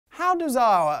how does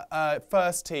our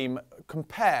first team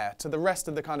compare to the rest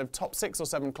of the kind of top 6 or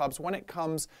 7 clubs when it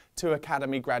comes to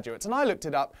academy graduates? And I looked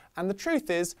it up, and the truth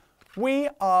is, we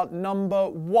are number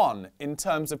 1 in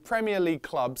terms of Premier League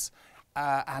clubs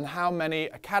and how many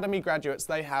academy graduates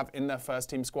they have in their first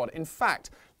team squad. In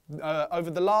fact,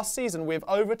 over the last season, we've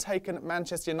overtaken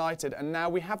Manchester United, and now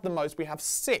we have the most. We have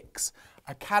 6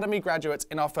 academy graduates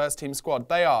in our first team squad.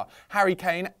 They are Harry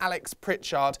Kane, Alex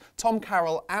Pritchard, Tom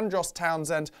Carroll, Andros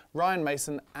Townsend, Ryan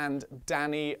Mason and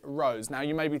Danny Rose. Now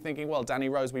you may be thinking, well, Danny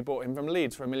Rose, we bought him from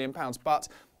Leeds for £1 million, but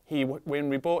when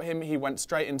we bought him, he went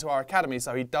straight into our academy,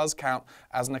 so he does count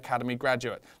as an academy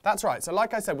graduate. That's right. So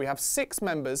like I said, we have 6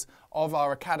 members of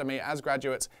our academy as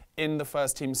graduates in the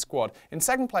first team squad. In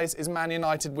second place is Man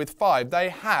United with 5. They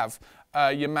have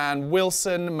your man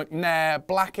Wilson, McNair,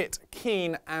 Blackett,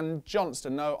 Keane and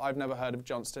Johnston. No, I've never heard of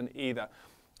Johnston either.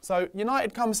 So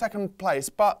United come second place,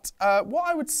 but what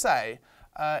I would say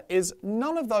is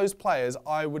none of those players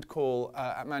I would call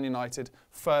at Man United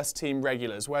first team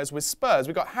regulars. Whereas with Spurs,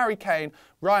 we've got Harry Kane,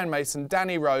 Ryan Mason,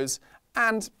 Danny Rose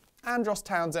and Andros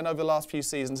Townsend over the last few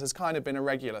seasons has kind of been a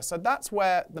regular. So that's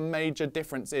where the major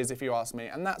difference is, if you ask me.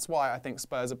 And that's why I think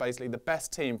Spurs are basically the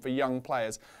best team for young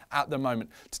players at the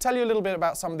moment. To tell you a little bit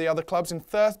about some of the other clubs, in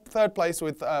third place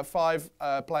with 5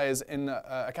 players in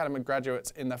academic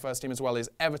graduates in their first team as well is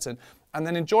Everton. And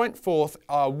then in joint 4th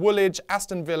are Woolwich,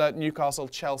 Aston Villa, Newcastle,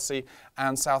 Chelsea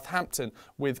and Southampton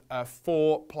with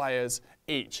 4 players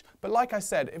each. But like I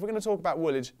said, if we're going to talk about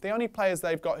Woolwich, the only players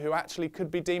they've got who actually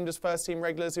could be deemed as first team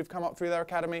regulars who've come up through their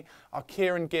academy are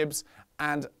Kieran Gibbs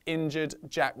and injured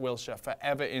Jack Wilshere,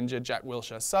 forever injured Jack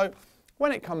Wilshere. So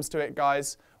when it comes to it,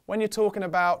 guys, when you're talking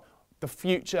about the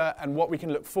future and what we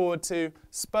can look forward to,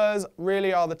 Spurs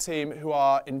really are the team who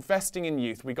are investing in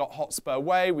youth. We got Hotspur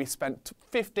Way, we spent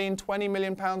 15, 20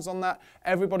 million pounds on that.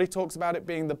 Everybody talks about it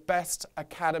being the best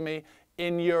academy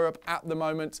in Europe at the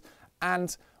moment.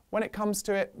 And when it comes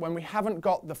to it, when we haven't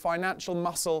got the financial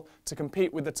muscle to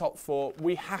compete with the top 4,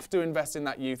 we have to invest in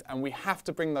that youth and we have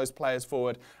to bring those players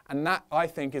forward. And that, I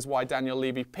think, is why Daniel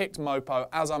Levy picked Mopo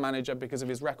as our manager, because of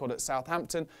his record at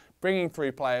Southampton, bringing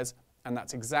through players. And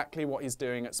that's exactly what he's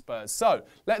doing at Spurs. So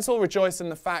let's all rejoice in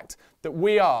the fact that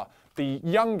we are the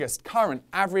youngest current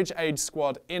average age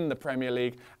squad in the Premier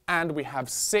League, and we have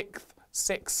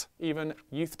 6 even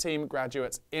youth team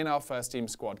graduates in our first team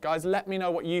squad. Guys, let me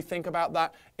know what you think about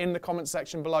that in the comment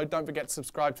section below. Don't forget to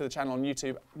subscribe to the channel on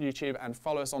YouTube and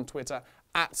follow us on Twitter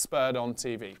at Spurred On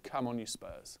TV. Come on, you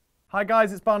Spurs. Hi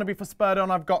guys, it's Barnaby for Spurred On.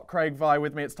 I've got Craig Vi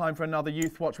with me. It's time for another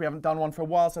Youth Watch. We haven't done one for a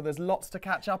while, so there's lots to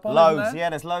catch up on. Loads, yeah,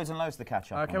 there's loads and loads to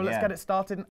catch up on. Okay, well, let's get it started.